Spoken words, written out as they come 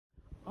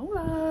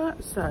Hola!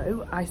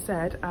 So I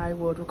said I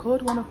would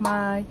record one of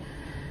my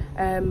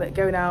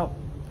going out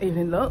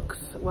evening looks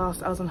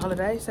whilst I was on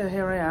holiday. So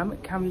here I am.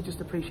 Can you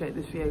just appreciate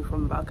this view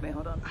from the balcony?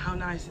 Hold on. How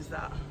nice is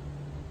that?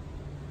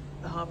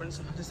 The harbour and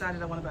stuff. I've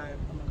decided I want a boat.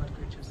 Oh my god,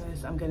 creatures.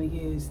 First I'm going to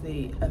use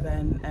the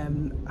Event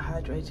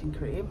hydrating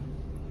cream.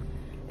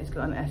 It's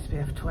got an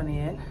SPF 20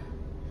 in.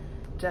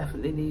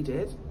 Definitely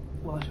needed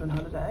whilst you're on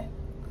holiday.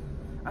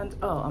 And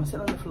oh, I'm sitting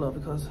on the floor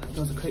because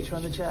there was a creature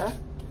on the chair.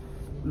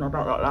 Not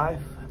about that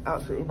life.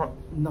 Absolutely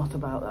not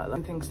about that.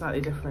 I think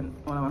slightly different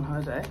when I'm on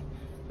holiday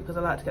because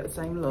I like to get the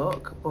same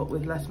look but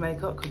with less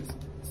makeup because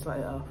it's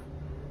slightly off.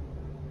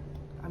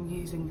 I'm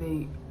using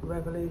the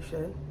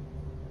Revolution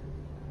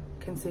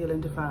Conceal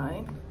and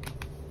Define,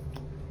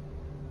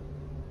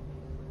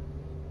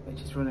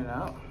 which is running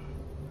out.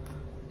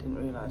 Didn't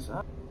realise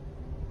that.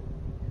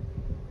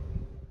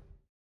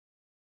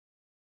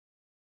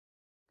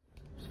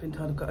 Just been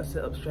told I've got to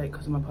sit up straight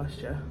because of my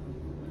posture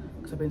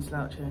because I've been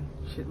slouching.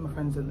 Shit, my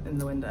friend's in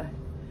the window.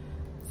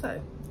 So,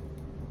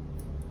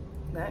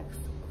 next,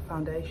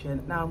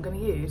 foundation. Now I'm going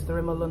to use the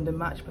Rimmel London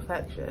Match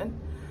Perfection.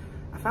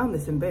 I found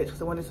this in Boots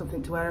because I wanted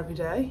something to wear every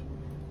day.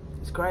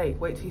 It's great.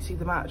 Wait till you see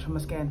the match on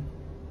my skin.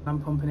 I'm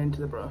pumping into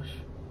the brush.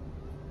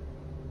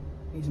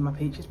 Using my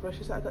Peaches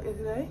brushes that I got the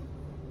other day.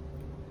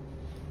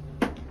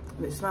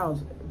 And it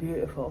smells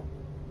beautiful.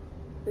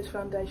 This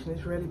foundation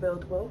is really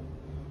buildable.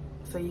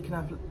 So you can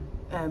have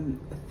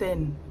a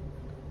thin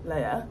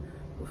layer.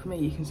 But for me,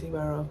 you can see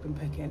where I've been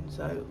picking.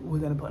 So we're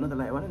going to put another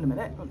layer on in a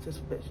minute once this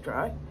bit's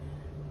dry.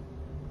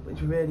 But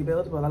it's really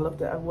buildable. I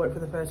loved it. I wore it for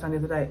the first time the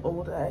other day,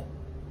 all day.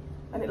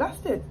 And it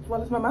lasted as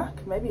well as my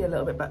MAC. Maybe a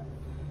little bit better.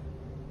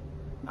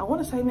 I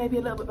want to say maybe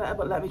a little bit better,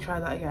 but let me try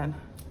that again.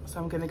 So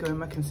I'm going to go in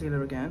my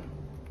concealer again.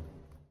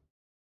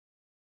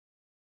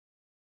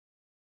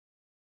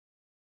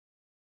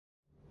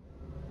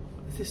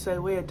 This is so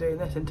weird doing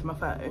this into my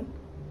phone.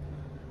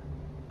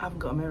 I haven't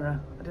got a mirror.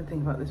 I didn't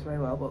think about this very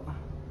well, but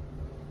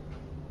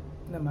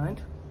never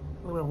mind.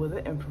 We'll roll with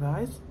it,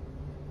 improvise.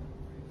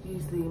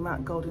 Use the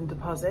matte golden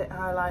deposit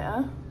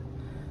highlighter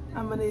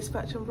and my new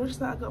spectrum brush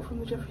that I got from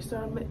the Jeffree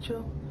Star and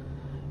Mitchell.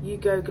 You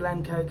Go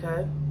Glen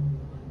Coco.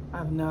 I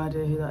have no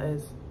idea who that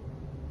is.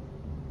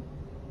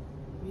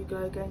 You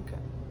Go Glen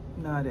Coco?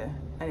 No idea.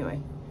 Anyway,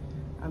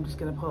 I'm just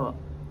gonna put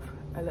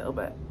a little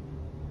bit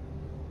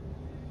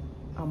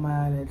on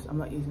my eyelids. I'm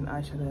not using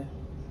eyeshadow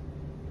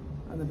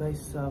on the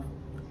basis of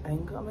I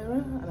ain't got a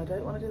mirror and I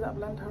don't want to do that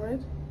blend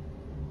horrid.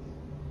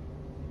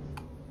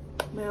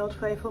 My Old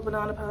Faithful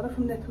banana powder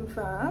from Nip and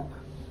Fab.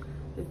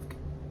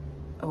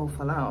 Oh,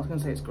 fell out. I was going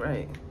to say it's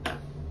great. Oh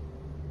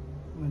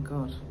my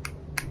god.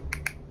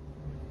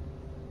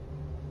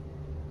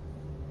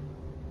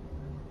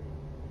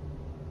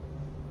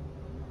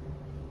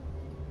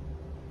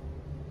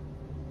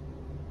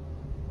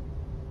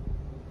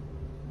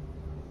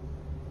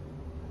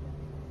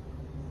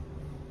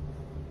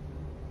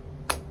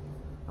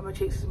 On my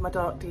cheeks is my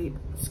Dark Deep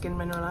Skin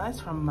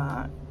Mineralized from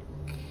MAC.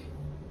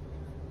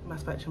 My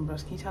Spectrum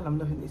brush. Can you tell I'm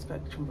loving these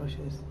Spectrum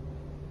brushes?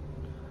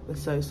 They're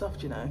so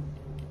soft, you know.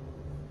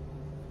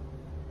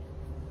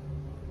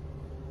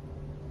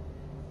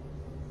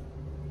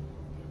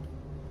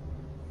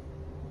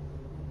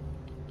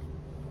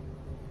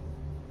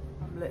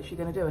 I'm literally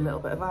going to do a little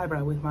bit of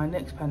eyebrow with my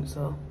NYX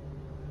pencil.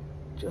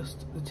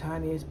 Just the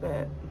tiniest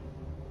bit.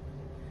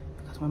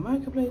 Because my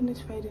microblading is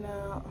fading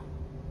out.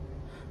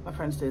 My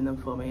friend's doing them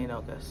for me in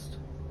August.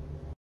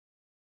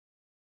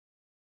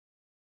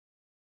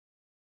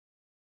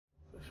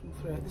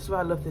 Through it. This is why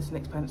I love this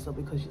NYX pencil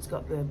because it's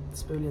got the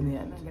spoolie in the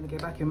end. I'm going to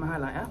go back in my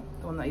highlighter,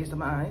 the one that I used on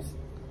my eyes.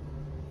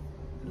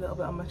 A little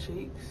bit on my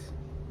cheeks.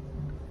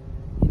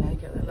 You know,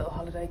 get that little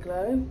holiday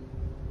glow.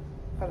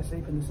 Fell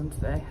asleep in the sun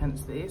today,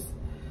 hence these.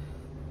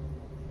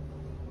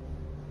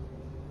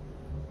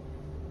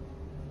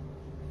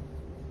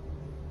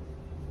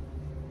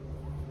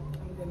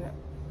 I'm going to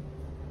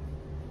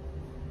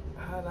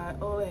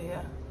highlight all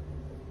here.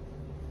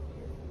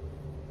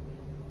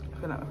 I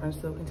feel like my friend's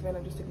talking to me and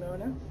I'm just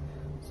ignoring her.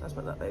 So that's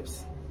about that,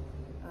 babes.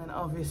 And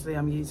obviously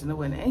I'm using a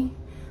Winnie.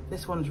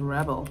 This one's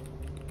Rebel.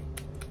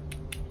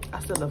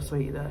 I still love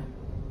Sweetie though.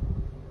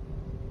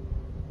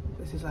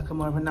 This is like a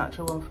more of a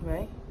natural one for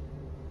me.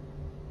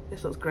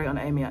 This looks great on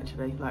Amy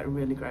actually, like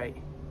really great.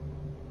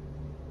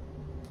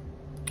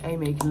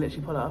 Amy can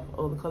literally pull off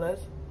all the colours.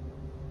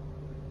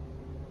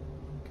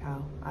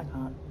 Cow, I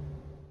can't.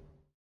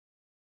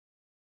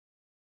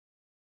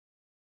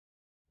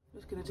 I'm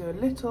just gonna do a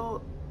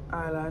little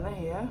eyeliner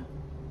here.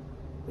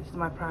 This is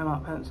my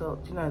Primark pencil.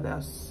 Do you know they are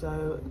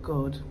so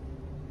good?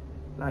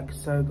 Like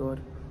so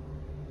good.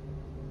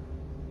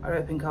 I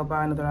don't think I'll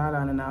buy another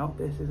eyeliner now.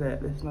 This is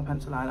it. This is my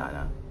pencil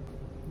eyeliner.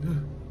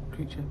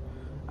 Creature.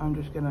 I'm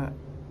just gonna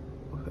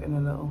put in a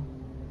little,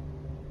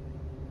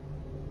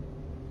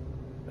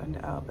 blend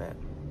it out a bit.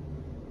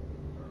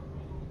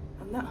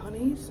 And that,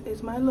 honeys,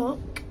 is my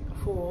look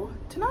for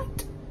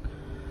tonight.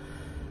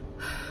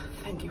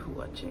 Thank you for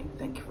watching.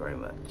 Thank you very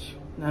much.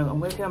 Now I'm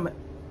working on my,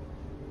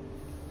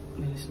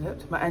 nearly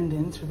slipped, my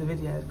endings for the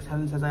videos because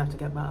Helen says I have to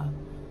get better.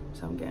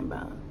 So I'm getting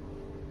better.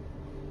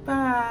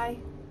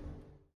 Bye.